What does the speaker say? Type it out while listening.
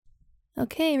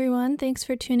Okay, everyone, thanks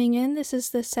for tuning in. This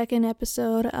is the second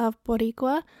episode of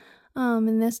Boricua.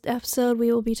 In this episode,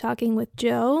 we will be talking with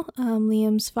Joe,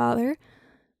 Liam's father.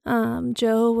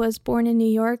 Joe was born in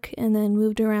New York and then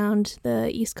moved around the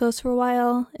East Coast for a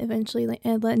while, eventually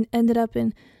ended up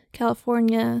in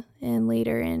California and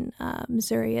later in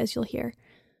Missouri, as you'll hear.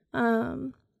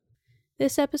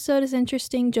 This episode is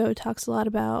interesting. Joe talks a lot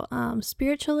about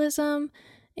spiritualism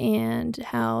and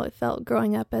how it felt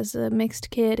growing up as a mixed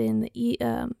kid in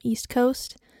the East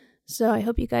Coast. So I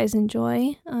hope you guys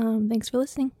enjoy. Thanks for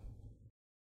listening.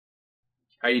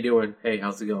 How you doing? Hey,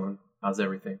 how's it going? How's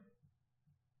everything?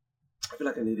 I feel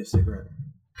like I need a cigarette.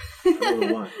 I don't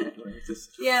know why. Tuning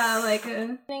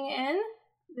in.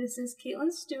 This is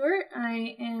Caitlin Stewart.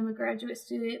 I am a graduate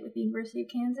student with the University of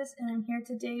Kansas, and I'm here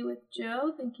today with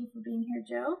Joe. Thank you for being here,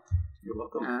 Joe. You're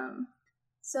welcome.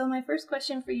 So my first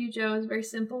question for you, Joe, is a very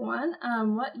simple one.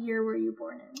 What year were you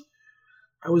born in?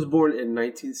 I was born in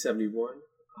 1971,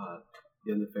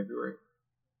 the end of February.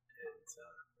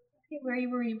 Okay, where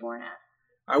were you born at?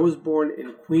 I was born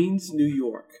in Queens, New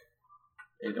York,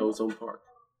 in Ozone Park.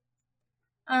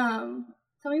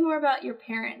 Tell me more about your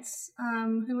parents.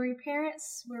 Who were your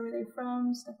parents? Where were they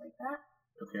from? Stuff like that.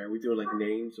 Okay, are we doing like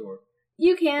names or?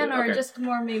 You can, or okay. Just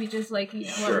more maybe just like,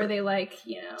 Sure. What were they like,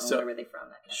 where were they from?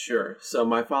 That kind Sure. So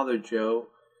my father, Joe,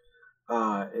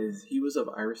 he was of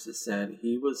Irish descent.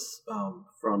 He was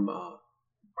from, I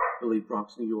believe,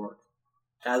 Bronx, New York,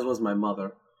 as was my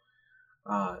mother.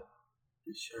 Her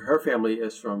family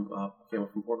is came from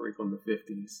Puerto Rico in the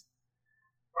 50s,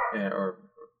 or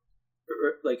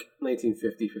like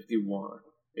 1950, 51,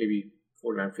 maybe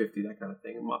 49, 50, that kind of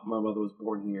thing. My mother was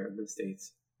born here in the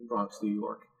States, in Bronx, New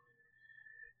York.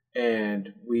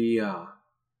 And we,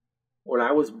 when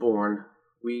I was born,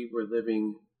 we were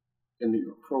living in New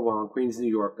York for a while, in Queens, New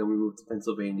York. Then we moved to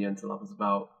Pennsylvania until I was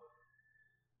about,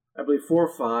 I believe, 4 or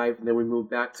 5. And then we moved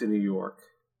back to New York.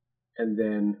 And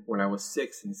then when I was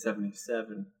 6 in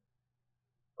 77,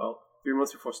 well, 3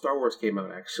 months before Star Wars came out,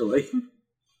 actually,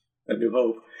 A New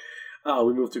Hope,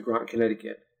 we moved to Groton,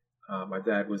 Connecticut. My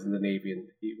dad was in the Navy, and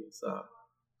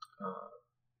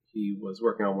he was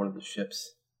working on one of the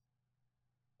ships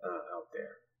out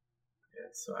there.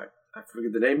 And so I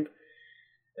forget the name.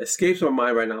 Escapes my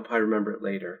mind right now. I'll probably remember it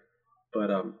later.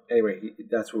 But anyway,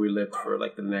 that's where we lived for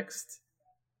like the next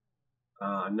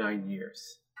 9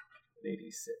 years.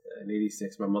 In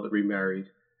 86, my mother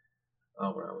remarried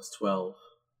when I was 12.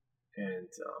 And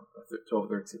 12,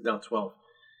 13, now 12.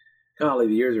 Golly,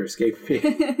 the years are escaping me.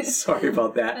 Sorry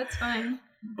about that. That's fine.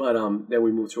 But then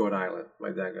we moved to Rhode Island. My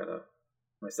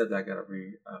stepdad got a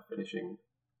finishing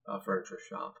furniture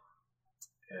shop,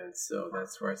 and so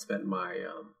that's where I spent my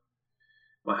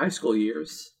my high school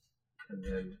years. And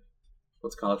then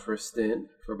went to college for a stint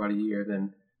for about a year.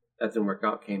 Then that didn't work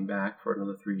out. Came back for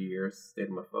another 3 years. Stayed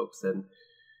with my folks. Then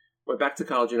went back to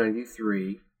college in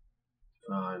 '93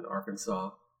 in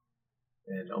Arkansas,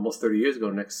 and almost 30 years ago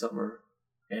next summer.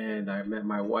 And I met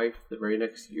my wife the very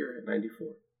next year in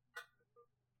 '94.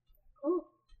 Cool.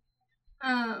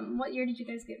 What year did you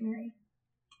guys get married?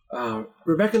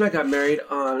 Rebecca and I got married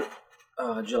on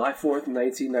July 4th,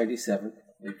 1997,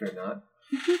 believe it or not.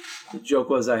 The joke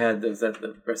was that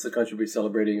the rest of the country would be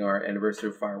celebrating our anniversary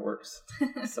of fireworks.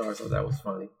 So I thought that was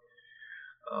funny.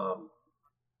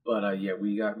 But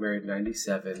we got married in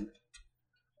 '97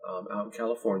 out in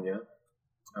California,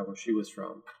 where she was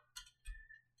from.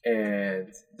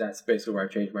 And that's basically where I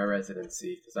changed my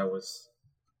residency, because I was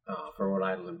from Rhode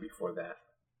Island before that.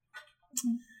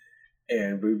 Mm-hmm.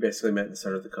 And we basically met in the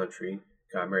center of the country,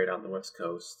 got married out on the West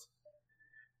Coast.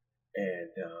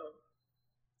 And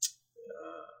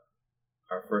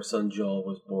our first son, Joel,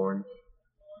 was born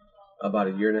about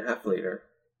a year and a half later,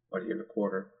 about a year and a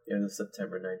quarter, the end of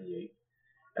September '98.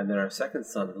 And then our second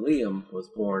son, Liam, was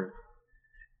born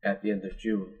at the end of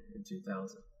June in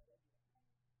 2000.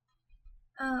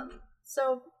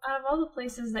 So out of all the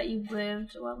places that you've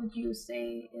lived, what would you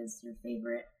say is your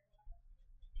favorite?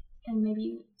 And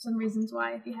maybe some reasons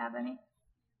why, if you have any.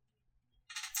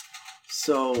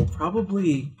 So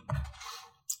probably,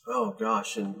 oh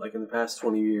gosh, in the past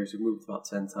 20 years, we moved about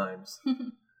 10 times.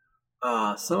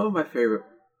 Some of my favorite,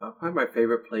 probably my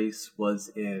favorite place was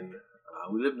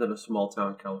we lived in a small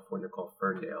town in California called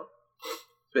Ferndale.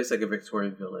 It's basically like a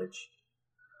Victorian village.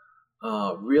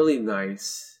 Really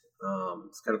nice.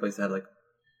 It's kind of place that had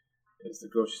there's the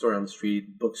grocery store down the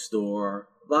street, bookstore.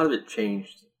 A lot of it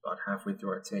changed about halfway through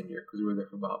our tenure, because we were there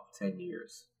for about 10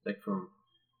 years, like from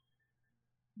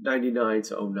 99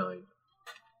 to 09.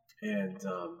 And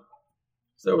so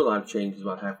there were a lot of changes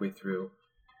about halfway through.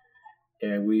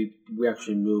 And we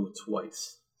actually moved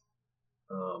twice.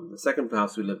 The second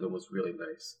house we lived in was really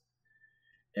nice,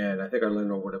 and I think our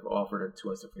landlord would have offered it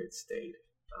to us if we had stayed,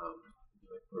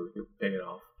 where we could pay it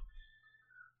off.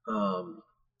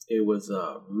 It was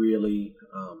a really,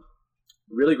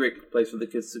 really great place for the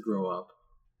kids to grow up,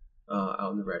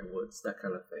 out in the redwoods, that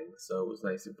kind of thing. So it was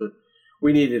nice, but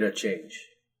we needed a change.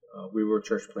 We were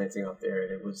church planting out there,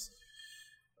 and it was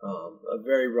a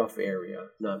very rough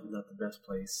area, not the best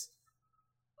place.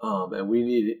 And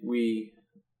we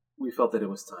felt that it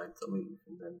was time to leave,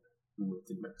 and then we moved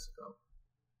to New Mexico.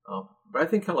 But I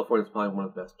think California is probably one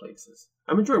of the best places.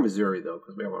 I'm enjoying Missouri though,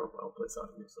 because we have our own place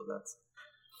out here, so that's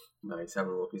nice, having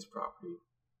a little piece of property,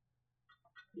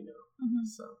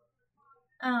 So.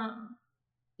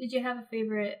 Did you have a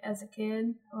favorite as a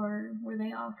kid, or were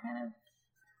they all kind of?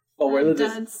 Oh, where I lived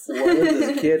as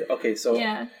a kid? Okay, so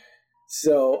yeah.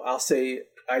 So I'll say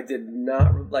I did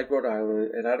not like Rhode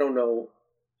Island, and I don't know.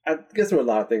 I guess there were a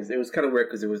lot of things. It was kind of weird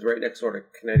because it was right next door to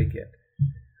Connecticut,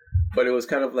 but it was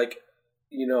kind of like,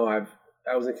 I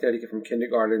was in Connecticut from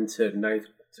kindergarten to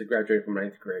graduate from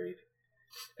 9th grade,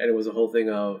 and it was a whole thing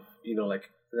of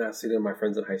like not seeing my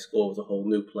friends in high school. It was a whole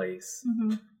new place.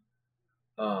 Mm-hmm.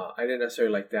 I didn't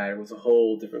necessarily like that. It was a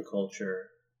whole different culture.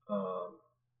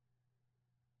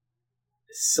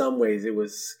 Some ways it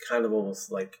was kind of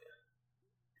almost like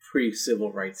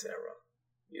pre-civil rights era,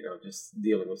 just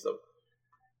dealing with some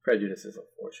prejudices,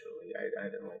 unfortunately. I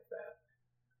didn't like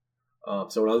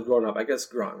that. So when I was growing up, I guess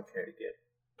growing up in Connecticut,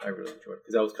 I really enjoyed it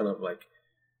because that was kind of like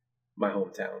my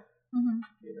hometown,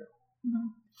 Mm-hmm.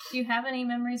 Do you have any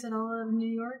memories at all of New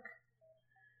York?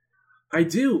 I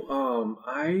do.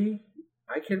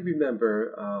 I can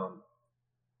remember.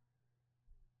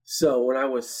 So when I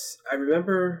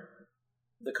remember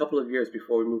the couple of years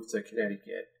before we moved to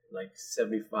Connecticut, like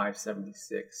 75,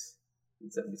 76,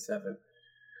 and 77.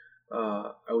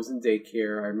 I was in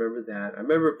daycare. I remember that. I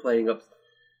remember playing up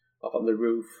on the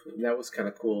roof, and that was kind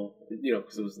of cool,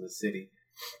 because it was in the city.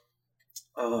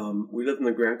 We lived in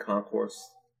the Grand Concourse,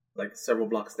 like several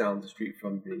blocks down the street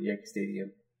from the Yankee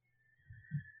Stadium.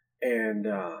 And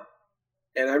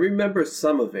I remember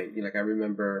some of it. I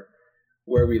remember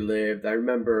where we lived. I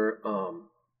remember,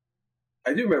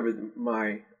 I do remember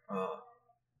my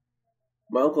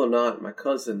uncle and aunt, my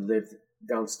cousin, lived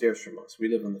downstairs from us. We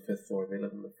lived on the 5th floor. They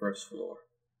lived on the 1st floor.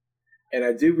 And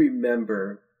I do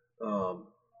remember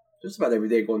just about every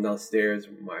day going downstairs.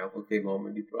 My uncle came home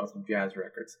and he put on some jazz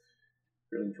records.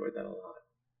 Really enjoyed that a lot.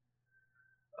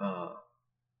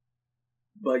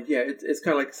 But yeah, it's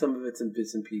kind of like some of it's in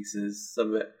bits and pieces.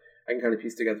 Some of it I can kind of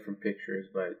piece together from pictures,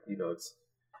 but it's.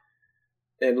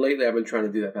 And lately, I've been trying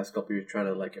to do that past couple of years, trying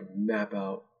to like map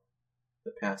out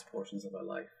the past portions of my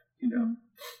life,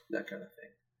 that kind of thing.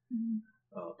 Mm-hmm.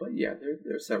 But yeah,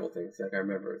 there are several things. Like I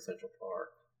remember Central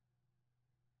Park,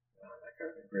 that kind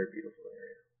of thing, very beautiful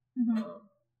area. Mm-hmm.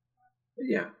 But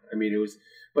yeah, I mean,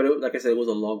 like I said, it was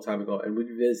a long time ago, and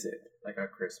we'd visit like on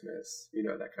Christmas,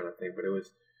 that kind of thing. But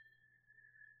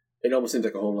it almost seems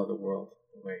like a whole other world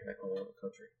away, like a whole other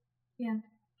country. Yeah.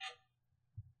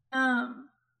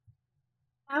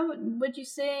 How would you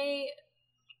say?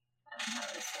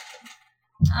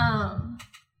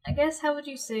 I guess how would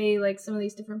you say like some of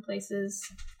these different places?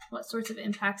 What sorts of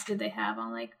impacts did they have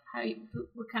on like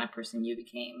what kind of person you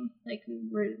became? Like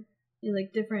were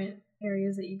like different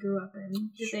areas that you grew up in?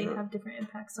 Did they have different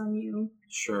impacts on you?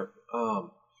 Sure.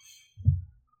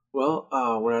 Well,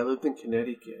 when I lived in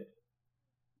Connecticut,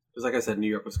 because like I said, New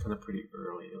York was kind of pretty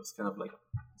early. It was kind of like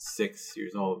 6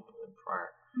 years old and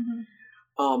prior. Mm-hmm.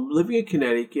 Living in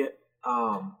Connecticut,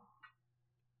 like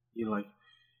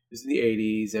it was in the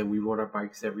 80s, and we rode our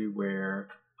bikes everywhere,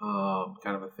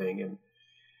 kind of a thing. And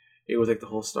it was like the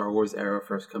whole Star Wars era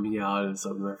first coming out, and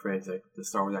some of my friends like the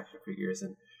Star Wars action figures,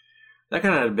 and that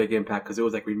kind of had a big impact because it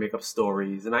was like we'd make up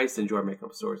stories, and I used to enjoy making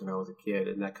up stories when I was a kid,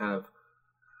 and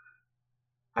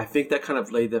I think that kind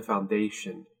of laid the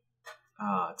foundation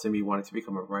to me wanting to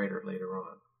become a writer later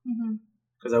on.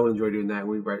 Because I would enjoy doing that, and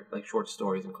we'd write like short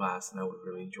stories in class, and I would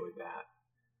really enjoy that.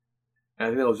 And I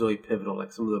think that was really pivotal,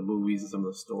 like some of the movies and some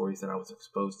of the stories that I was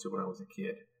exposed to when I was a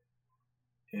kid.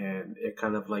 And it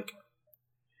kind of like,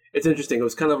 it's interesting, it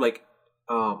was kind of like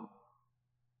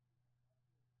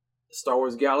Star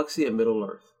Wars Galaxy and Middle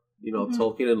Earth,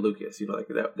 Tolkien and Lucas, like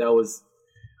that was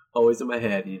always in my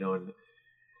head,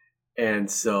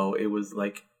 and so it was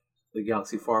like the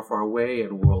galaxy far, far away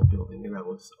and world building, and I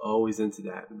was always into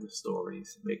that and the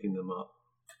stories, making them up.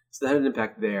 So that had an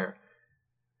impact there.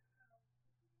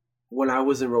 When I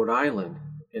was in Rhode Island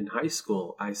in high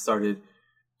school, I started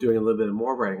doing a little bit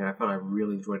more writing, and I found I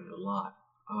really enjoyed it a lot.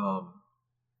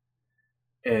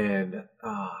 In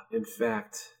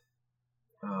fact,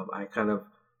 I kind of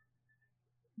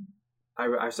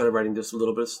I started writing just a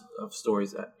little bit of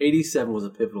stories. 87 was a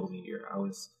pivotal year. I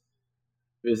was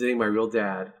visiting my real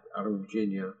dad out in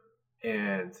Virginia,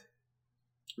 and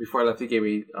before I left, he gave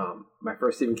me my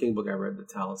first Stephen King book I read, The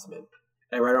Talisman.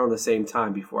 And right around the same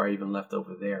time, before I even left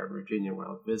over there in Virginia when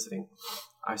I was visiting,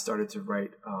 I started to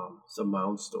write some of my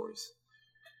own stories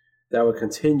that would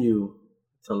continue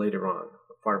to later on,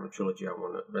 part of a trilogy I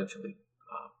want to eventually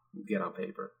get on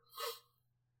paper.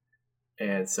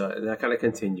 And so that kind of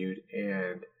continued.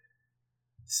 And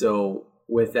so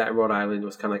with that in Rhode Island, it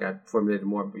was kind of like I formulated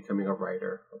more of becoming a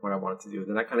writer of what I wanted to do.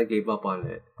 Then I kind of gave up on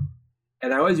it.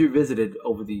 And I always revisited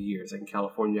over the years. Like in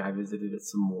California, I visited it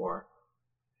some more.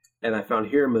 And I found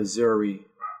here in Missouri,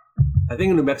 I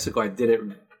think in New Mexico, I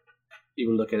didn't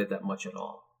even look at it that much at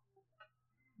all.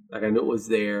 Like I knew it was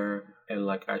there, and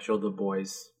like I showed the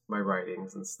boys my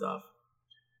writings and stuff.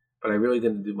 But I really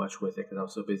didn't do much with it because I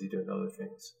was so busy doing other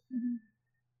things. Mm-hmm.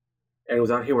 And it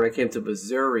was out here when I came to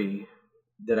Missouri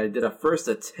that I did a first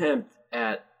attempt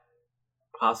at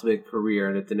possibly a career,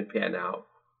 and it didn't pan out.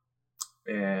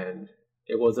 And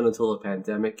it wasn't until the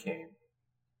pandemic came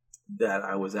that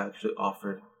I was actually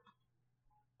offered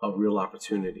a real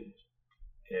opportunity.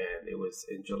 And it was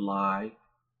in July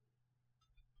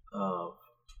of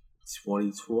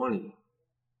 2020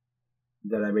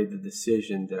 that I made the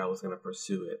decision that I was going to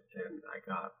pursue it. And I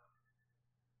got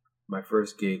my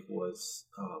first gig was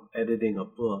editing a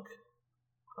book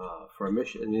for an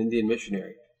Indian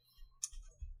missionary.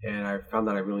 And I found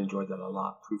that I really enjoyed that a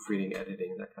lot, proofreading,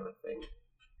 editing, that kind of thing.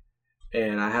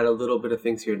 And I had a little bit of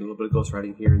things here, and a little bit of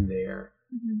ghostwriting here and there.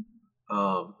 Mm-hmm.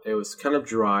 It was kind of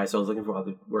dry, so I was looking for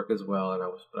other work as well, and I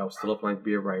was still applying to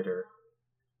be a writer.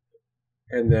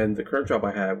 And then the current job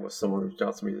I had was someone who reached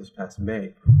out to me this past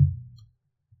May,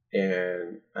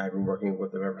 and I've been working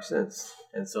with them ever since.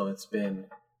 And so it's been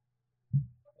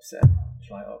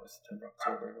July, August, September,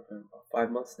 October, November, about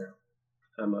 5 months now.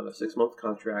 I'm on a 6-month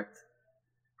contract,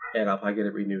 and I'll probably get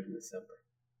it renewed in December.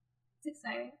 It's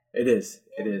exciting. It is.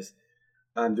 It is.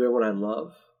 I'm doing what I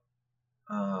love.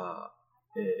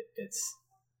 It's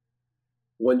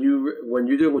when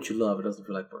you're doing what you love, it doesn't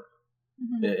feel like work.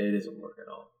 Mm-hmm. It isn't work at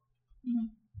all.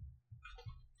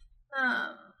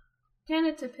 Mm-hmm. Kind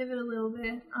of to pivot a little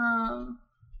bit. I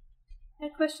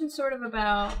had a question sort of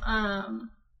about.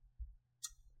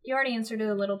 You already answered it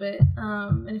a little bit,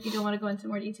 and if you don't want to go into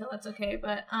more detail, that's okay.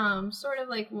 But sort of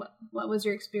like what was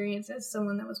your experience as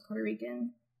someone that was Puerto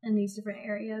Rican in these different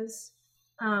areas?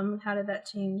 How did that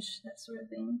change, that sort of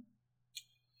thing?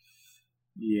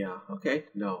 Yeah, okay.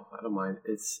 No, I don't mind.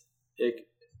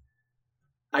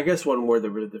 I guess one word that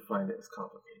really defined it is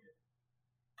complicated.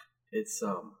 It's,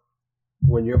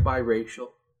 when you're biracial,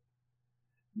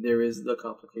 there is the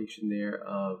complication there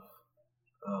of,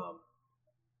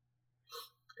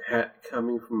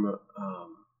 coming from,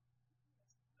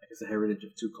 I guess, a heritage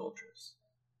of two cultures,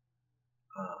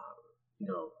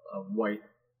 of white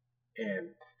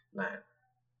and Latin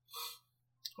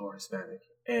or Hispanic,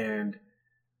 and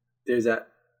there's that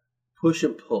push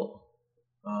and pull.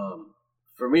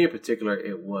 For me in particular,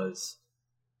 it was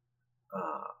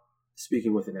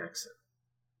speaking with an accent.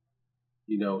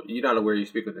 You're not aware you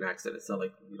speak with an accent. It's not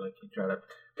like you try to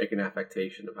make an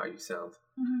affectation of how you sound.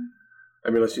 Mm-hmm. I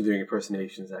mean, unless you're doing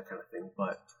impersonations, that kind of thing.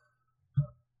 But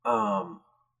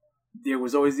there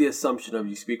was always the assumption of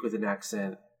you speak with an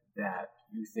accent that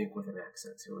you think with an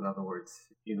accent. So in other words,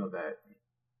 that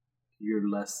you're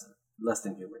less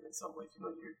than human in some ways.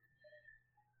 You're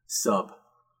sub.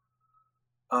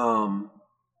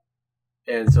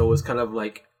 And so it was kind of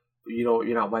like,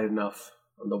 you're not white enough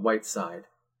on the white side.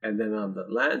 And then on the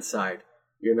Latin side,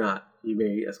 you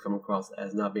may come across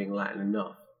as not being Latin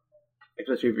enough.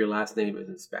 Especially if your last name is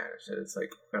in Spanish. And it's like,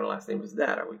 what kind of last name is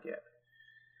that I would get?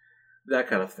 That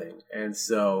kind of thing. And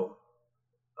so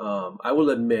I will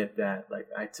admit that like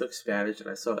I took Spanish and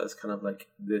I saw it as kind of like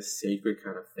this sacred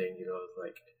kind of thing,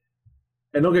 like,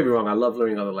 and don't get me wrong, I love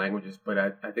learning other languages, but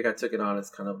I think I took it on as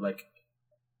kind of like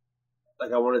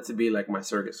I wanted to be like my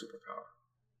surrogate superpower.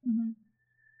 Mm-hmm.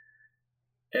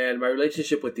 And my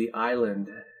relationship with the island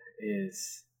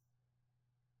is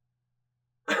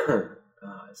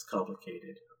it's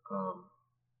complicated.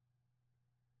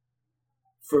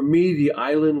 For me, the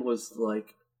island was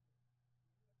like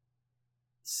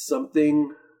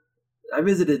something. I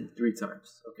visited 3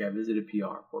 times. Okay, I visited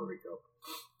PR, Puerto Rico,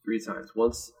 3 times.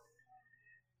 Once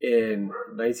in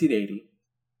 1980.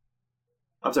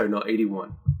 I'm sorry, no,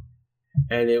 81.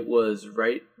 And it was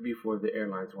right before the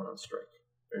airlines went on strike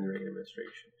in the Reagan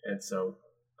administration. And so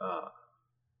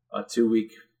a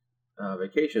 2-week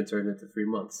vacation turned into 3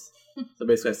 months. So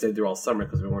basically I stayed there all summer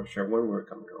because we weren't sure when we were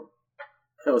coming home.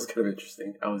 That was kind of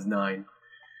interesting. I was 9.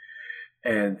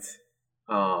 And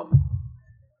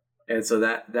and so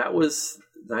that was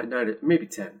nine, maybe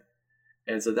 10.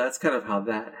 And so that's kind of how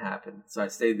that happened. So I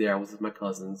stayed there. I was with my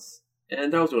cousins,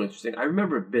 and that was really interesting. I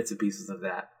remember bits and pieces of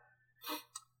that.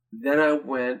 Then I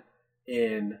went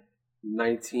in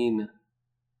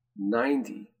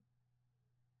 1990,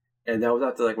 and that was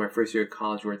after like my first year of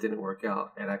college where it didn't work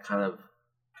out. And my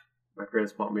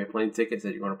parents bought me a plane ticket,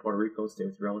 said you're going to Puerto Rico, stay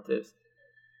with relatives.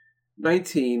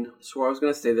 19, swore I was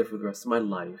going to stay there for the rest of my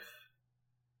life.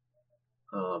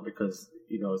 Because,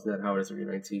 isn't that how it is when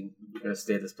you're 19? You're going to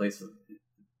stay at this place,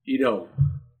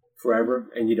 forever,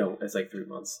 and you don't. It's like 3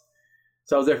 months.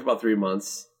 So I was there for about 3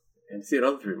 months, and see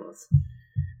another 3 months.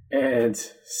 And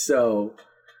so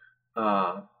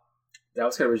that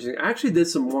was kind of interesting. I actually did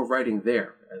some more writing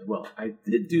there as well. I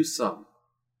did do some.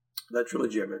 That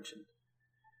trilogy I mentioned.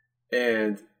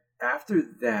 And after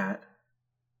that,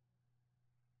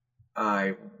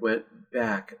 I went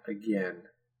back again,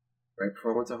 right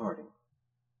before I went to Harding.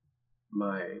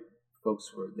 My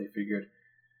folks they figured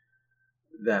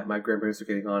that my grandparents were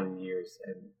getting on in years,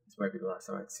 and this might be the last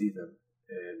time I'd see them.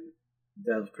 And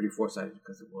that was pretty foresighted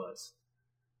because it was.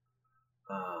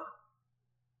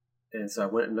 And so I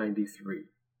went in 93,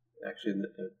 actually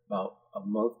about a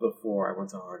month before I went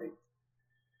to Harding.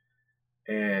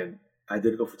 And I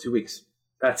did go for 2 weeks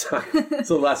that time.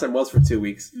 So the last time was for 2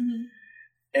 weeks. Mm-hmm.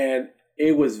 And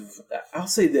it was, I'll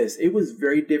say this, it was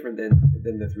very different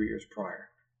than the 3 years prior.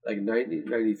 Like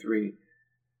 1993,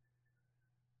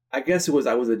 I guess I was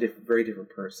a very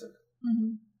different person.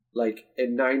 Mm-hmm. Like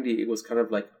in 90, it was kind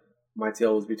of like my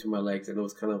tail was between my legs, and it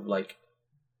was kind of like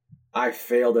I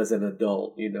failed as an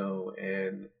adult,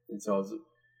 and so I was,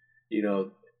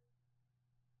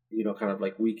 kind of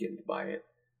like weakened by it.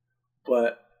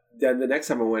 But then the next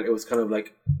time I went, it was kind of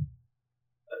like,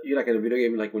 like in a video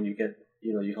game, like when you get,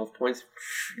 your health points,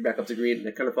 you're back up to green.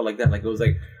 It kind of felt like that. Like it was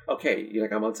like, okay,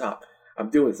 I'm on top.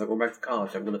 I'm doing this. I'm going back to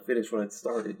college. I'm going to finish what I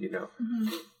started, Mm-hmm.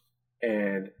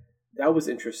 And that was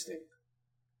interesting.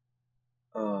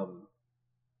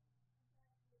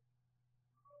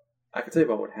 I can tell you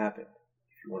about what happened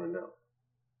if you want to know.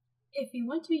 If you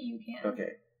want to, you can.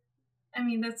 Okay. I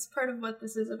mean, that's part of what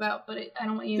this is about, but I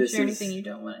don't want you to share anything you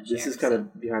don't want to share. This is kind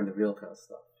of behind the veil kind of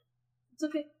stuff. It's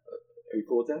okay. Are you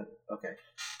cool with that? Okay.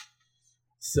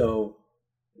 So,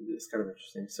 it's kind of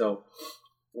interesting. So,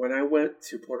 when I went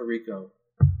to Puerto Rico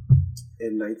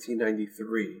in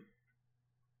 1993,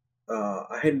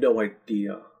 I had no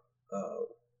idea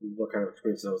what kind of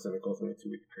experience I was going to go through in a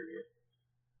 2-week period.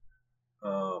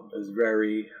 It was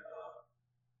very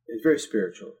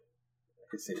spiritual. I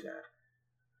could say that.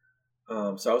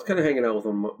 So I was kind of hanging out with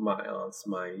my aunts,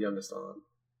 my youngest aunt,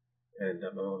 and my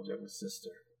mom's youngest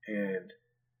sister, and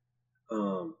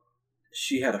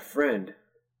she had a friend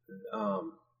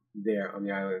there on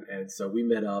the island, and so we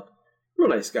met up. Real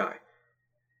nice guy,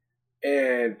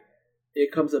 and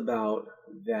it comes about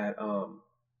that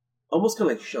almost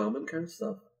kind of like shaman kind of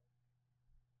stuff.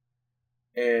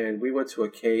 And we went to a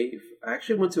cave. I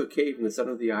actually went to a cave in the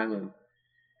center of the island,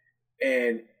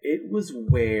 and it was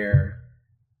where.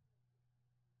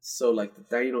 So, like the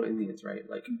Taino Indians, right?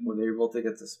 Like mm-hmm. when they revolted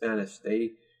against the Spanish,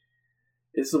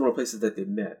 it's one of the places that they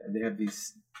met, and they have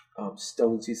these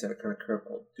stone seats that are kind of curved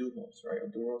called duros, right? Or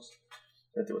duros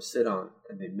that they would sit on,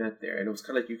 and they met there, and it was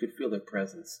kind of like you could feel their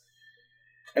presence,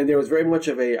 and there was very much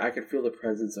of I could feel the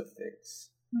presence of things,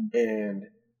 mm-hmm. and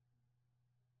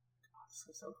this is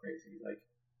gonna sound crazy, like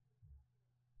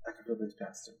I could feel things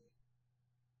past me.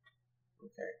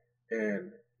 Okay,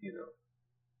 and if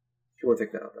you want to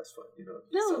take that out, that's fine. It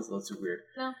sounds a little too weird.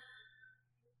 No.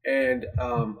 And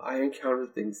I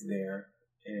encountered things there,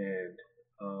 and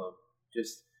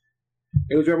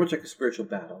it was very much like a spiritual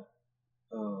battle.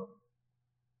 And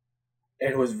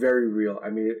it was very real.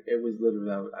 I mean, it was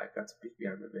literally, I got to peek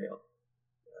behind the veil.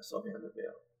 I saw behind the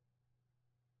veil.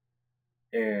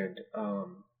 And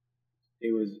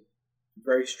it was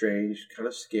very strange, kind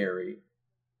of scary.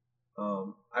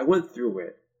 I went through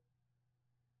it.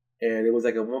 And it was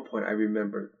like at one point I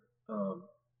remembered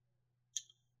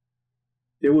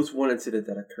there was one incident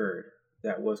that occurred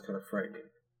that was kind of frightening.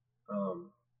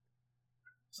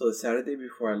 So the Saturday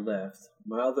before I left,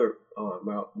 my other aunt,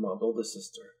 my older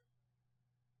sister,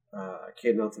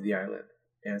 came down to the island.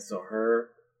 And so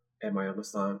her and my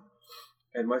youngest aunt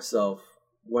and myself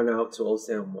went out to Old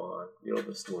San Juan,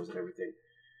 the stores and everything.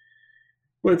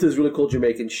 Went into this really cool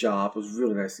Jamaican shop. It was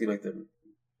really nice. Like the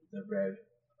red,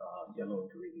 yellow,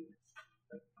 and green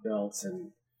belts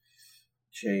and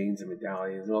chains and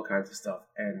medallions and all kinds of stuff.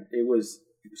 And it was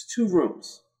 2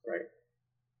 rooms, right?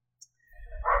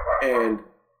 And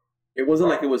It wasn't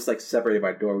like it was like separated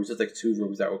by a door. It was just like two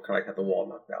rooms that were kind of like had the wall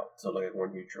knocked out, so like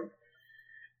one huge room.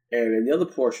 And in the other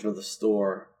portion of the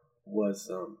store was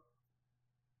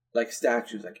like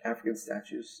statues, like African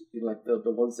statues, you know, like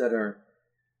the ones that are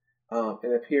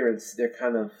in appearance. They're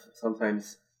kind of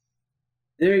sometimes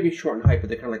they may be short in height, but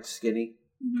they're kind of like skinny,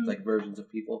 like versions of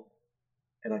people,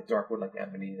 and like dark wood, like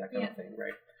ebony, that kind of thing,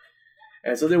 right?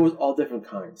 And so there was all different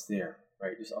kinds there,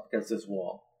 right, just up against this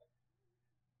wall.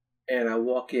 And I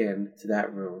walk in to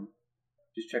that room,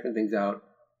 just checking things out,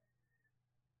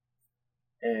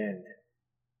 and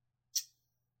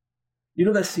you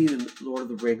know that scene in Lord of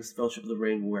the Rings, Fellowship of the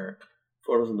Ring, where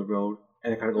Frodo's on the road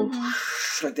and it kind of goes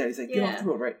like that. He's like, "Get off the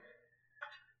road!" Right?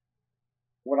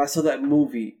 When I saw that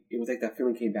movie, it was like that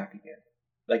feeling came back again.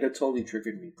 Like it totally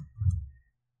triggered me.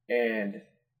 And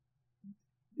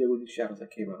there were these shadows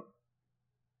that came out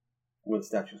where the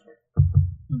statues were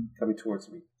coming towards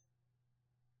me.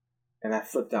 And I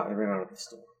flipped out and ran out of the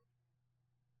store.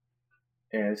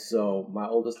 And so my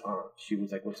oldest aunt, she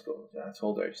was like, "Let's go." And I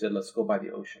told her, she said, "Let's go by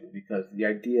the ocean," because the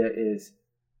idea is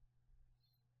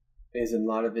in a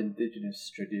lot of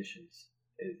indigenous traditions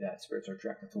is that spirits are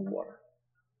attracted to water.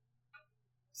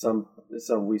 Some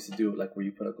we used to do it like where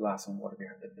you put a glass of water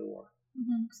behind the door,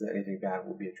 so that anything bad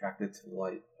will be attracted to the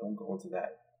light. Don't go into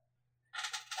that.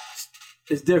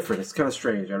 It's different. It's kind of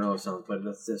strange. I know it sounds, but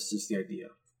that's just the idea.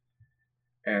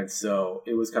 And so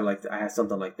it was kind of like I had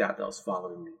something like that was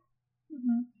following me,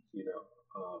 you know.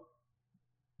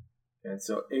 And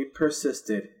so it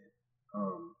persisted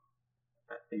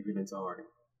even into Harding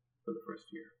for the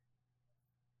first year.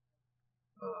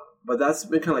 But that's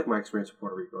been kind of like my experience in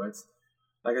Puerto Rico. It's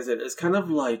like I said, it's kind of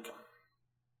like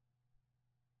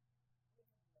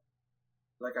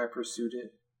I pursued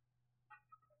it,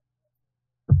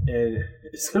 and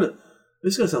this is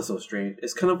gonna sound so strange.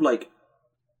 It's kind of like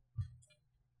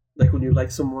when you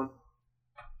like someone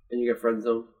and you get friend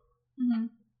zoned.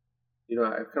 You know,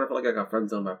 I kind of felt like I got friend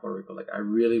zoned by Puerto Rico. Like I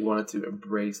really wanted to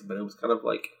embrace, but it was kind of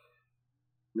like,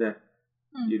 nah,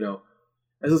 you know.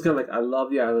 It's just kind of like I love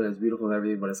the island, it's beautiful and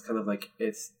everything, but it's kind of like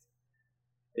it's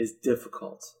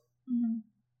difficult.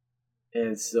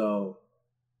 And so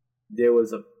there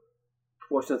was a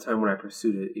portion of time when I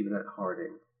pursued it, even at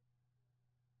Harding,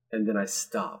 and then I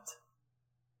stopped.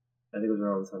 I think it was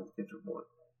around the time the kids were born.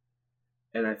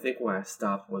 And I think why I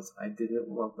stopped was I didn't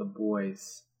want the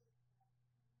boys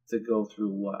to go through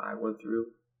what I went through.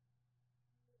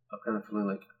 Of kind of feeling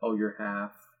like, oh, you're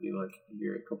half, you know, like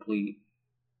you're incomplete,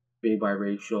 being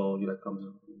biracial, you know, comes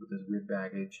with this weird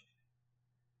baggage.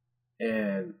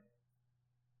 And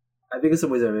I think in some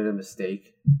ways I made a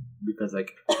mistake because,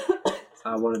 like,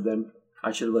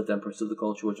 I should have let them pursue the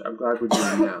culture, which I'm glad we're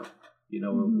doing now. You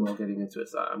know, we're all getting into it,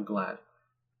 so I'm glad.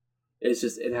 It's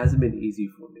just, it hasn't been easy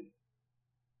for me.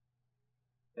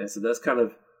 And so that's kind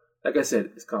of, like I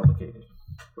said, it's complicated.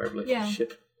 Right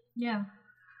relationship. Yeah.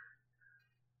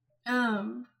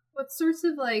 What sorts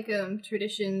of like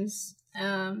traditions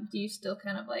do you still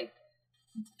kind of like?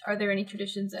 Are there any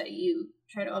traditions that you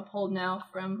try to uphold now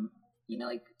from, you know,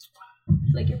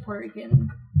 like your Puerto Rican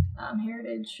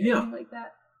heritage or anything like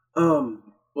that?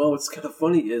 Well, what's kind of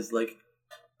funny is like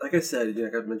I said, you know,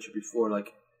 like I mentioned before,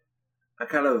 like I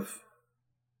kind of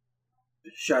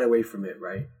shied away from it,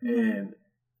 right? And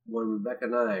when Rebecca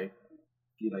and I,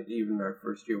 you know, like even our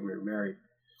first year when we were married,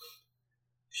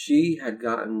 she had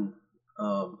gotten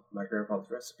my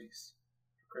grandfather's recipes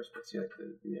for Christmas, you know,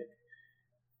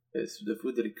 like the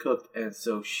food that he cooked, and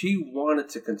so she wanted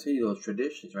to continue those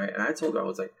traditions, right? And I told her, I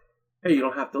was like, "Hey, you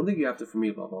don't think you have to for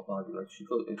me, blah blah blah." You know,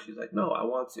 and she's like, "No, I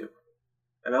want to,"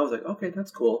 and I was like, "Okay,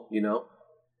 that's cool," you know.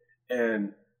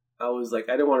 And I was like,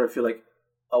 I didn't want her to feel like,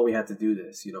 "Oh, we had to do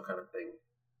this," you know, kind of thing,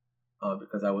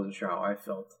 because I wasn't sure how I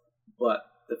felt. But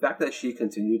the fact that she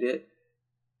continued it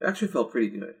actually felt pretty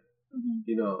good.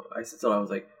 You know, I said so. I was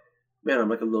like, "Man, I'm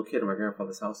like a little kid in my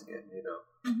grandfather's house again." You know,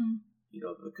 you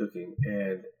know, the cooking,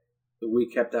 and we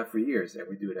kept that for years, and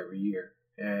we do it every year,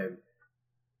 and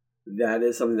that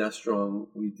is something that's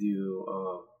strong. We do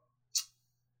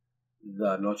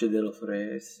the Noche de los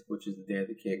Reyes, which is the Day of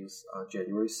the Kings, on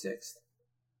January 6th,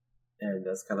 and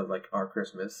that's kind of like our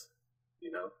Christmas,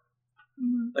 you know.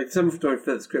 Like December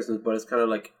 25th is Christmas, but it's kind of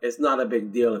like it's not a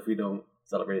big deal if we don't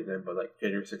celebrate it then. But like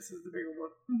January 6th is the bigger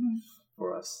one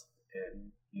for us,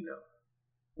 and you know,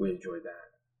 we enjoy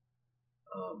that.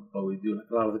 But we do like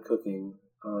a lot of the cooking.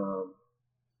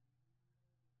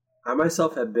 I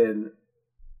myself have been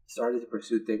starting to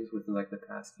pursue things within like the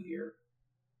past year.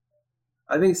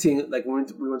 I think seeing like we went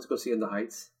to go see In the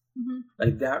Heights,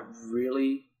 like that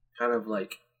really kind of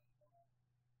like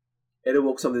it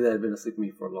awoke something that had been asleep in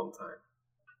me for a long time.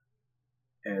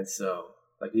 And so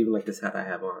Like even like this hat I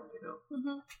have on,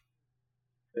 Mm-hmm.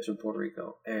 it's from Puerto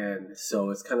Rico, and so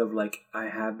it's kind of like I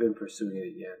have been pursuing it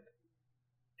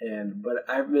again, but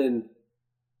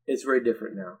it's very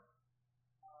different now,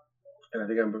 and I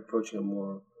think I'm approaching it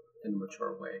more in a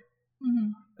mature way.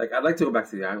 Mm-hmm. Like I'd like to go back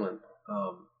to the island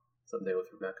someday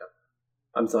with Rebecca.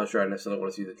 I'm not sure I necessarily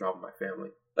want to see the drop of my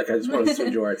family. Like I just want to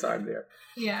enjoy our time there.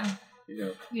 Yeah.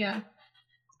 Yeah.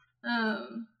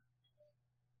 Trying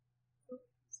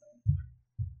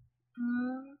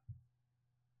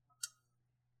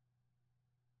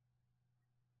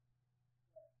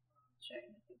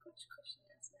to think which question to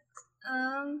ask next.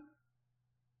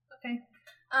 Okay.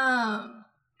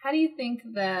 How do you think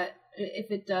that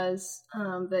if it does,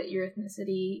 that your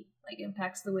ethnicity like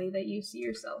impacts the way that you see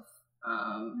yourself?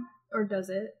 Or does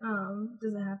it?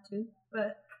 Doesn't have to,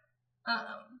 but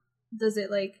does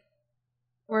it like,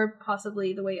 or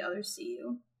possibly the way others see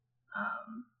you?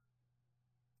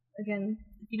 Again,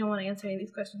 if you don't want to answer any of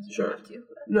these questions, you don't have to.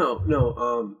 But. No.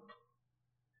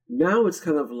 Now it's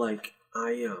kind of like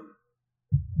I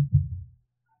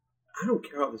don't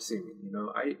care how they see me.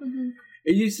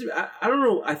 It used to. I don't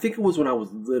know. I think it was when I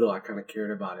was little. I kind of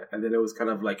cared about it, and then it was kind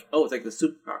of like, oh, it's like the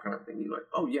superpower kind of thing. You're like,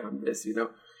 oh yeah, I'm this. Kind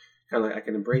of like I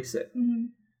can embrace it.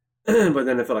 Mm-hmm. But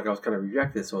then I felt like I was kind of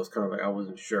rejected, so I was kind of like I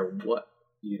wasn't sure what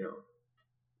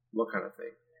kind of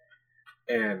thing.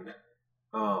 And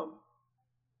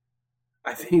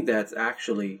I think that's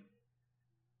actually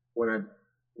when I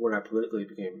politically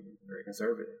became very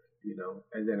conservative,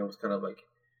 and then it was kind of like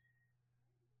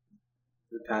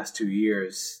the past 2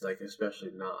 years, like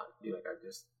especially not, like I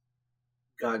just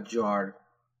got jarred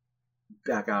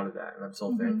back out of that, and I'm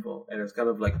so thankful. And it's kind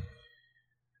of like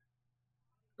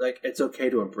it's okay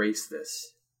to embrace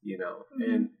this,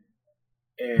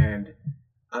 and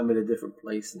I'm in a different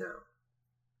place now.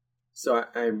 So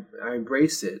I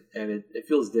embrace it, and it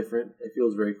feels different. It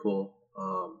feels very cool,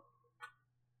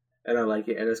 and I like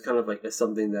it. And it's kind of like it's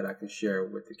something that I can share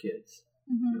with the kids,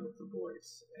 with the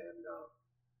boys,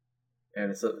 and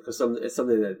it's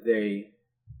something that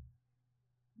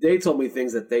they told me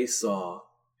things that they saw,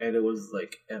 and it was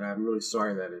like, and I'm really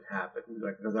sorry that it happened,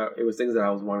 like because it was things that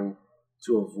I was wanting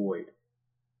to avoid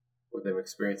with them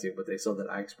experiencing, but they saw that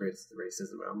I experienced the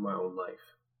racism in my own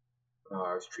life, how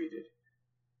I was treated.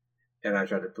 And I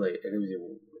tried to play it, and it was even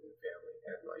with the family,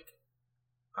 and like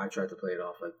I tried to play it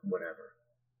off like whatever,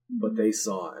 but they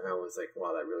saw it, and I was like,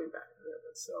 wow, that really impacted them.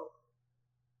 And so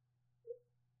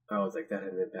I was like, that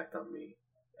had an impact on me,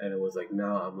 and it was like,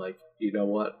 now I'm like, you know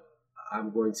what,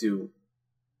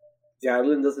 the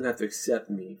island doesn't have to accept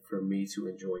me for me to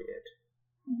enjoy it,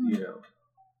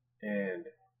 and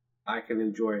I can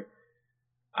enjoy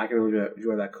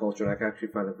that culture, and I can actually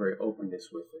find a very openness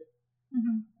with it.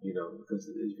 Because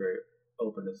it is very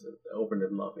open and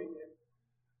loving,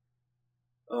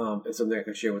 and it's something I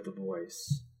can share with the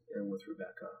boys and with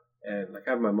Rebecca, and like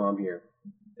having my mom here,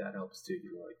 that helps too.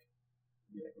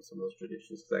 With some of those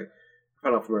traditions, because I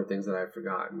found out from her things that I've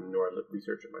forgotten or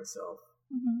research it myself.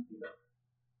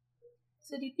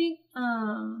 So do you think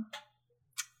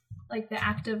like the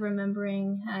act of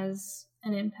remembering has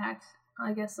an impact,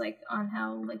 I guess, like on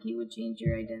how like you would change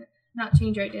your identity? Not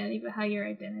change your identity, but how your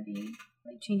identity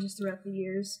like changes throughout the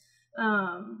years.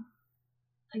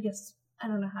 I guess I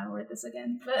don't know how to word this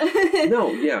again, but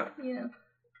no, yeah,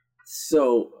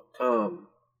 So,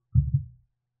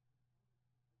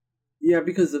 yeah,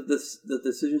 because of the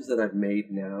decisions that I've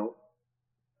made now,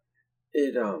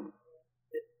 it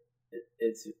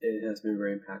has been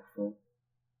very impactful.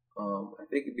 I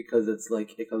think because it's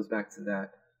like it comes back to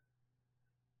that.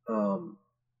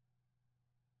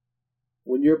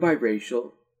 When you're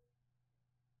biracial,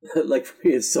 like for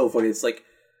me, it's so funny. It's like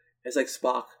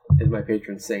Spock is my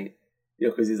patron saint,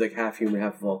 because he's like half human,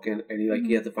 half Vulcan, and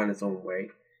he has to find his own way.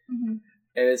 And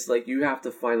it's like you have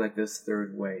to find like this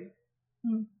third way,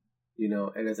 and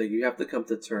it's like you have to come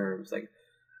to terms. Like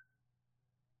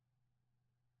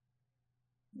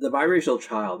the biracial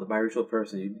child, the biracial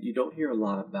person, you don't hear a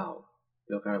lot about,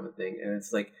 kind of a thing, and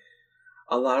it's like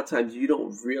a lot of times you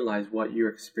don't realize what you're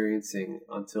experiencing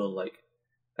until like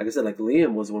I said, like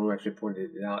Liam was the one who actually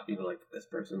pointed it out. Like this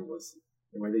person was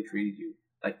the way they treated you,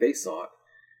 like they saw it,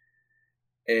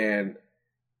 and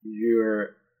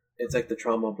it's like the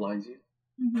trauma blinds you.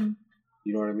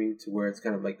 You know what I mean? To where it's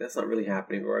kind of like that's not really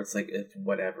happening, or it's like it's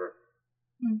whatever.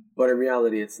 But in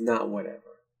reality, it's not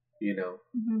whatever.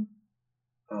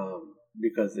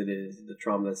 Because it is the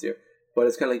trauma that's there. But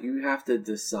it's kind of like you have to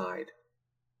decide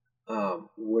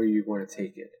where you're going to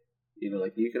take it.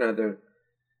 Like you can either.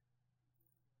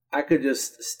 I could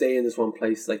just stay in this one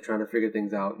place, like trying to figure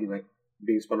things out, like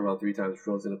being spun around 3 times,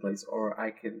 frozen in a place, or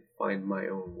I can find my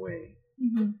own way,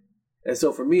 Mm-hmm. And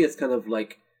so for me, it's kind of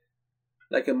like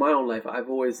in my own life, I've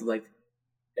always liked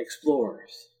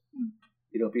explorers.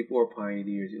 You know, people who are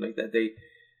pioneers. You know, like that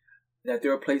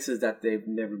there are places that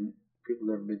people never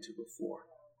been to before.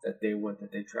 That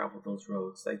they traveled those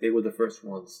roads. Like they were the first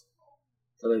ones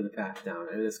to lay the path down.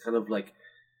 And it's kind of like,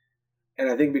 and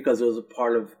I think because it was a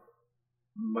part of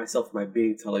myself, my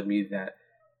being, telling me that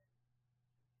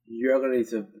you're going to need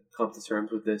to come to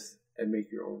terms with this and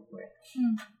make your own way.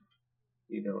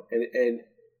 You know,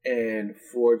 and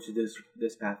forge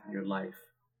this path in your life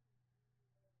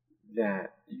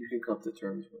that you can come to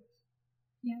terms with.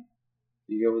 Yeah.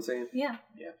 You get what I'm saying? Yeah.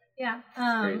 Yeah.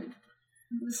 Yeah.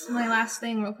 This is my last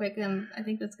thing real quick, and I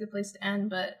think that's a good place to end,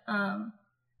 but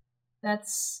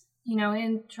that's, you know,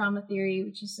 in trauma theory,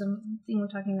 which is something we're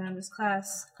talking about in this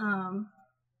class,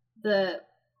 the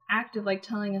act of like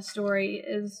telling a story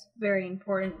is very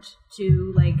important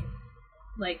to like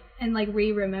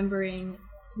re-remembering,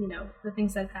 you know, the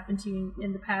things that have happened to you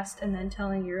in the past, and then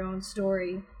telling your own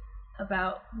story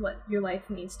about what your life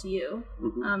means to you.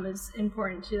 Is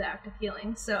important to the act of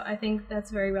healing. So I think that's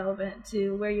very relevant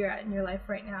to where you're at in your life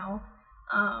right now.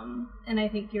 And I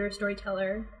think you're a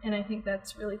storyteller, and I think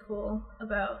that's really cool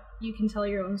about you can tell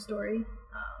your own story,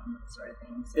 sort of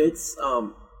things.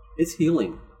 It's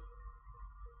healing.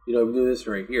 You know, we do this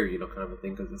right here, you know, kind of a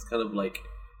thing, because it's kind of like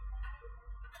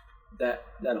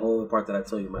that whole other part that I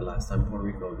told you my last time in Puerto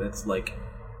Rico. That's like,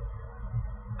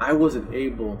 I wasn't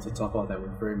able to talk about that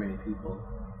with very many people.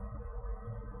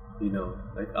 You know,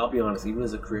 like, I'll be honest, even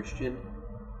as a Christian,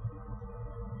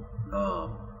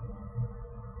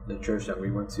 the church that we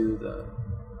went to, the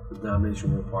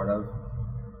denomination we were part of,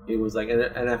 it was like,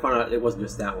 and I found out it wasn't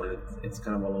just that one, it's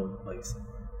kind of all over the place.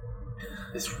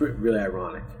 It's really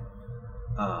ironic.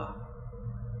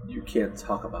 You can't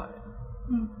talk about it.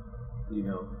 You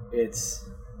know, it's,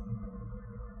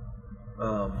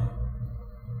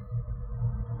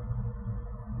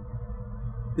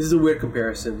 this is a weird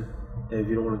comparison, and if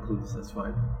you don't want to include this, that's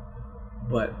fine.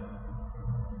 But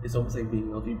it's almost like being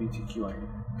LGBTQIA+.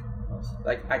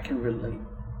 Like, I can relate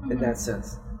in that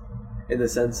sense. In the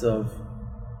sense of,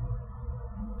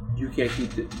 you can't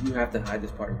you have to hide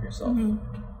this part of yourself.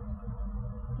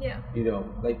 Yeah. You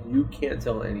know, like, you can't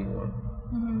tell anyone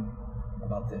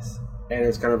about this. And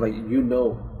it's kind of like, you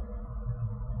know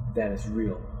that it's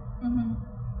real.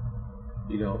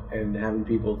 You know, and having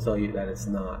people tell you that it's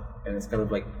not. And it's kind of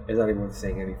like, it's not even worth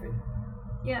saying anything.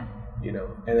 Yeah. You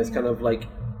know, and it's kind of like,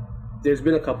 there's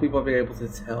been a couple people I've been able to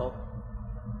tell,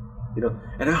 you know,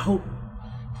 and I hope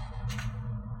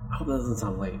that doesn't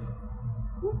sound lame.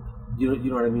 You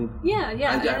know what I mean? Yeah.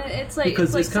 It's like,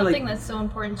 it's something that's so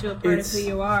important to a part of who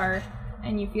you are,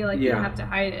 and you feel like you don't have to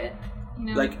hide it. You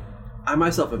know? Like, I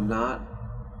myself am not,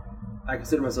 I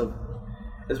consider myself,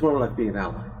 it's more like being an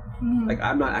ally. Like,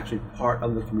 I'm not actually part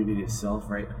of the community itself,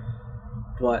 right?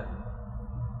 But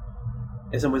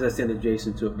in some ways I stand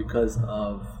adjacent to it because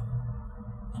of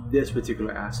this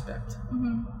particular aspect.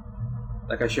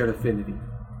 Like, I share an affinity.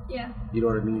 Yeah. You know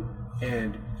what I mean?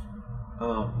 And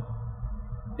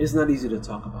it's not easy to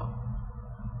talk about.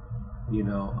 You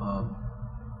know,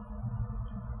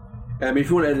 I mean, if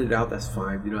you want to edit it out, that's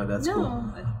fine. You know, that's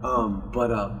cool.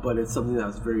 But it's something that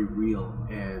was very real,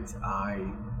 and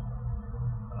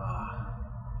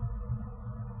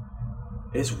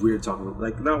it's weird talking about,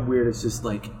 like, not weird, it's just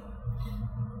like,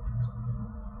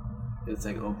 it's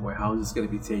like, oh boy, how is this going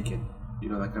to be taken? You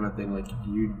know, that kind of thing. Like,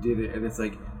 you did it, and it's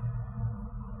like,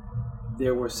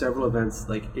 there were several events,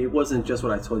 like, it wasn't just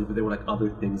what I told you, but there were like other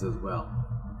things as well.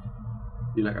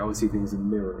 You know, like, I would see things in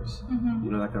mirrors,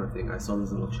 you know, that kind of thing. I saw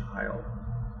this little child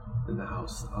in the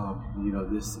house, you know,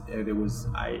 this, and it was,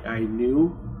 I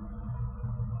knew,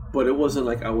 but it wasn't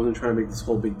like, I wasn't trying to make this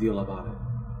whole big deal about it.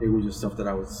 It was just stuff that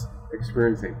I was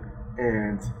experiencing,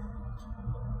 and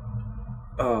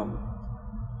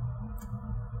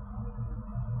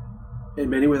in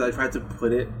many ways I tried to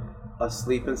put it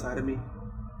asleep inside of me.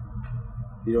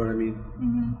 You know what I mean?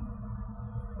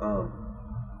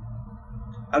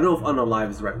 I don't know if unalive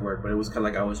is the right word, but it was kind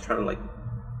of like I was trying to like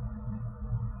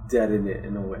deaden it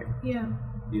in a way. Yeah.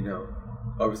 You know,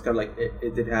 or it was kind of like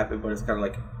it did happen, but it's kind of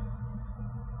like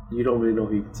you don't really know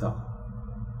who you can talk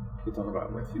about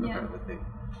it with, you know, kind of a thing.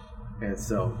 And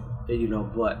so, you know,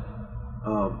 but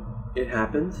it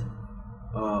happened.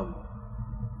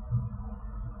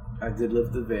 I did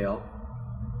lift the veil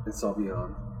and saw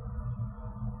beyond.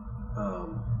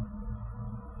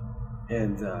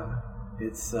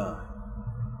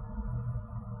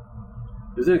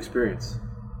 It was an experience.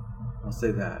 I'll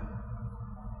say that.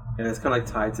 And it's kind of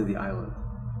like tied to the island.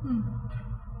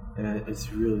 And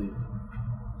it's really,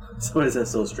 somebody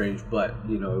says so strange, but,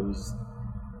 you know, it was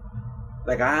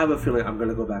like I have a feeling I'm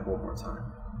gonna go back one more time.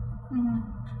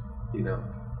 You know,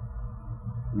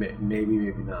 maybe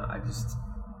not.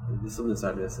 There's something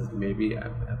inside me that says maybe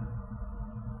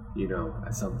you know,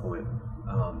 at some point.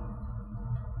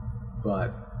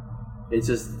 But it's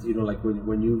just, you know, like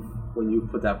when you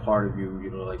put that part of you, you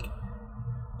know, like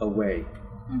away,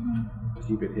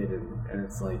 keep it hidden, and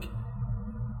it's like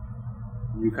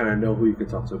you kind of know who you can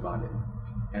talk to about it,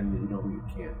 and you know who you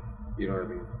can't. You know what I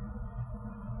mean?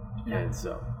 Yeah. And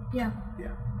so. Yeah.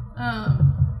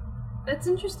 That's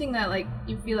interesting that like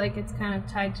you feel like it's kind of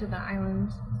tied to the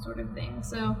island sort of thing.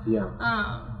 So. Yeah.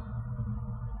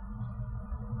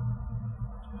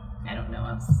 I don't know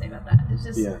what else to say about that. It's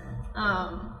just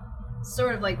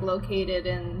sort of like located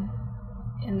in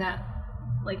that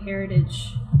like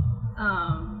heritage.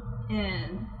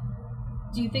 And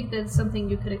do you think that's something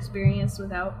you could experience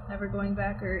without ever going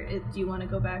back, or do you want to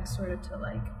go back sort of to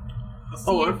like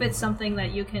see if it's something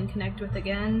that you can connect with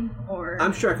again? Or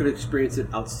I'm sure I could experience it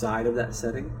outside of that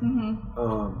setting.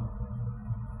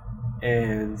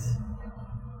 And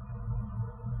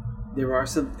there are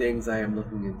some things I am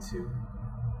looking into.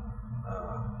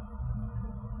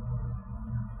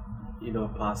 You know,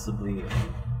 possibly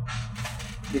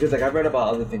because like I've read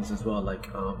about other things as well,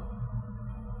 like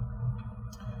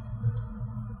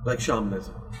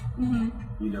shamanism.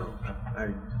 You know,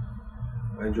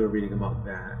 I enjoy reading about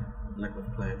that, like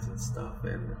with plants and stuff,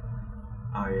 and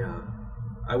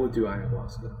I would do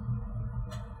ayahuasca.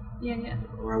 Yeah.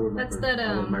 Or I would. That's that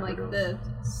like the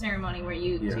ceremony where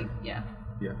you take. Yeah.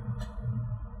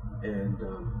 And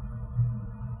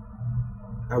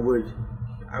I would.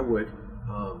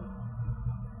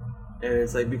 And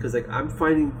it's like, because like I'm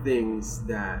finding things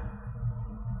that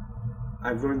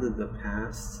I've learned in the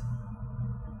past,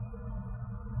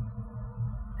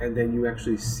 and then you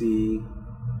actually see,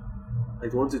 like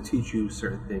the ones that teach you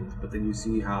certain things, but then you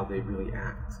see how they really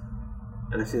act.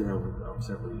 And I've seen that over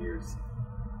several years.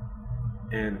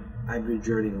 And I've been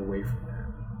journeying away from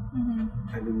that.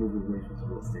 I've been moving away from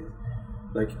some of those things.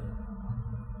 Like,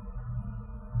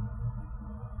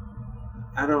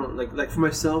 I don't, like for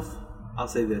myself, I'll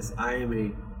say this: I'm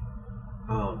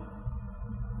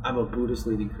a Buddhist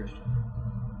leaning Christian.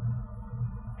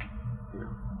 You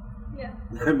know. Yeah.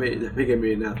 That may get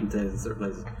me anathematized in certain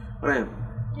places, but I am.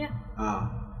 Yeah.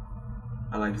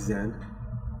 I like Zen.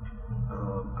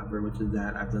 I'm very much into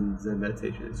that. I've done Zen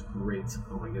meditation. It's great.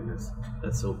 Oh my goodness,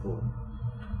 that's so cool.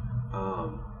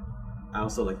 I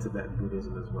also like Tibetan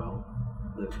Buddhism as well.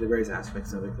 The various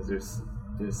aspects of it, because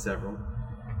there's several.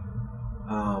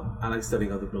 I like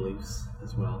studying other beliefs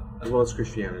as well as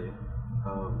Christianity.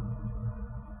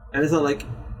 And it's not like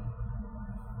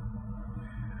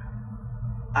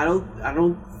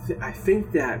I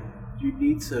think that you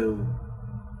need to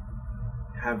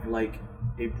have like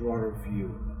a broader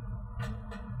view,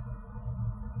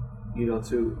 you know,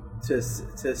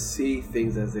 to see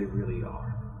things as they really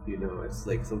are. You know, it's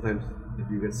like sometimes the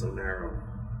view gets so narrow,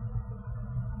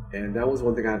 and that was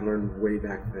one thing I'd learned way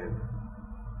back then.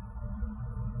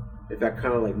 In fact,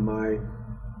 kind of like my,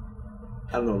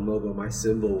 I don't know, logo, my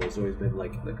symbol has always been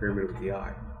like the pyramid with the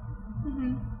eye.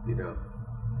 You know,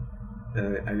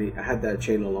 and I had that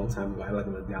chain a long time ago. I had like a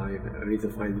medallion, and I need to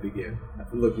find it again. I've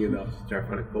been looking it up to try to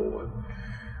find a cool one.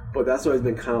 But that's always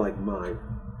been kind of like mine,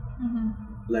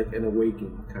 like an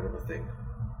awakening kind of a thing,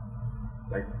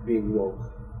 like being woke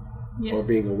or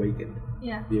being awakened.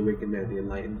 Yeah. The awakened man, the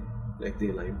enlightened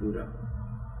Buddha,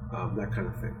 that kind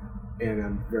of thing. And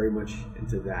I'm very much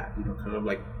into that, you know, kind of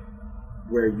like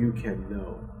where you can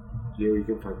know, where you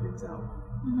can find things out,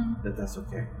 that's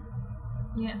okay.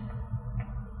 Yeah.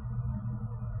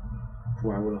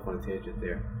 Well, I went off on a tangent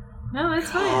there. No, that's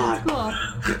fine. That's cool.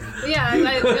 Yeah,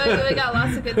 I feel like we got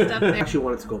lots of good stuff there. I actually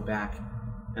wanted to go back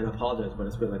and apologize, but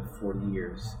it's been like 40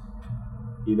 years.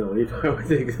 You know, I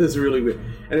think this is really weird.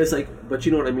 And it's like, but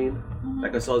you know what I mean?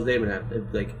 Like I saw his name,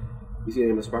 and like, you see the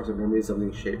name of Sparks of Memory,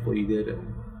 something shameful he did,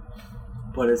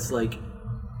 but it's like,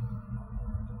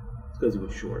 it's because he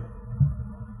was short.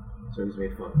 So he was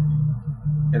made fun of.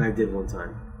 And I did one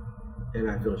time.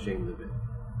 And I feel ashamed of it.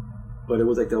 But it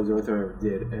was like that was the only time I ever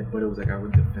did. But it was like I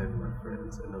would defend my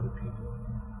friends and other people.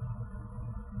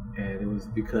 And it was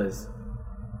because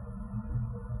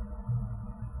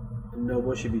no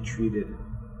one should be treated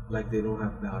like they don't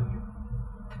have value.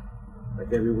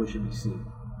 Like everyone should be seen.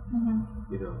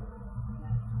 You know?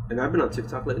 And I've been on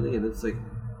TikTok lately, and it's like,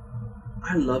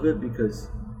 I love it because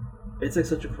it's like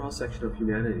such a cross section of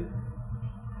humanity,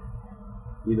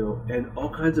 you know, and all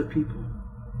kinds of people,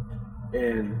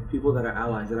 and people that are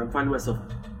allies. And I'm finding myself,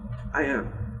 I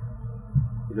am,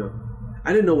 you know,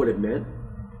 I didn't know what it meant,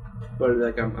 but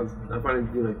like I'm finding,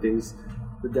 you know, like things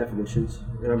the definitions,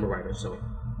 and I'm a writer, so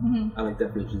I like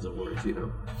definitions of words, you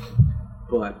know.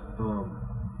 But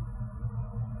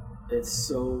it's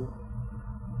so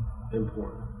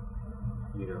important,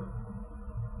 you know,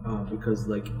 because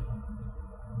like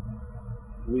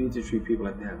we need to treat people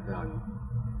like they have value.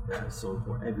 That's so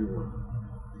important. Everyone,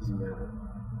 doesn't matter.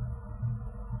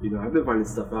 You know, I've been finding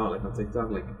stuff out like on TikTok,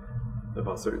 like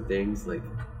about certain things, like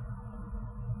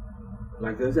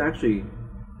there's actually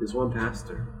this one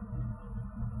pastor.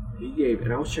 He gave,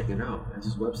 and I was checking out at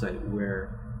his website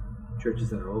where churches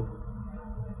that are open,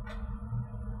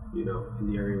 you know,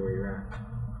 in the area where you're at.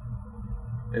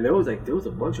 And there was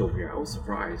a bunch over here. I was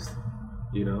surprised,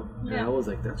 you know, and I was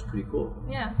like, that's pretty cool.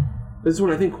 Yeah. This is what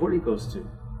I think Courtney goes to,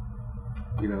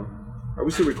 you know. Are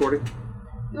we still recording?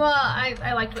 Well,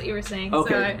 I liked what you were saying.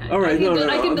 Okay. So all right.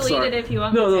 I can delete it if you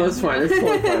want. No, it's fine. It's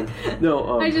totally fine.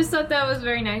 No. I just thought that was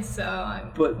very nice.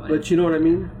 So. But you know what I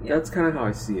mean? Yeah. That's kind of how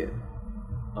I see it.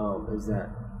 Is that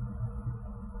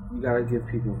you gotta give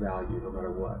people value no matter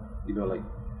what. You know, like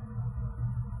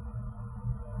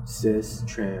cis,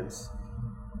 trans,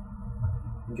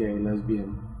 gay,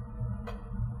 lesbian,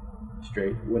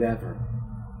 straight, whatever,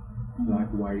 black,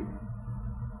 white.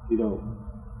 You know,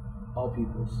 all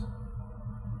peoples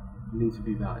need to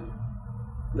be valued.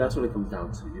 That's what it comes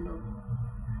down to, you know.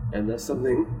 And that's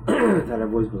something that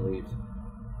I've always believed.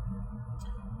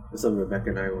 That's something Rebecca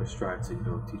and I always strive to, you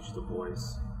know, teach the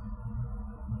boys.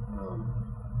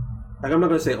 Like, I'm not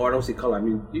gonna say, oh, I don't see color. I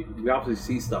mean, you obviously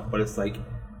see stuff, but it's like,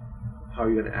 how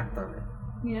are you gonna act on it?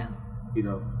 Yeah. You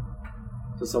know,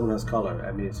 so someone has color.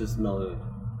 I mean, it's just melanin.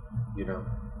 You know,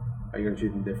 are you gonna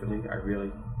treat them differently? I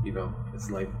really, you know, it's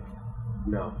like,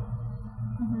 no.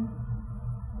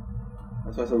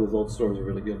 That's why some of those old stories are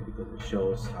really good, because it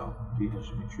shows how people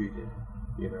should be treated.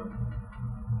 You know,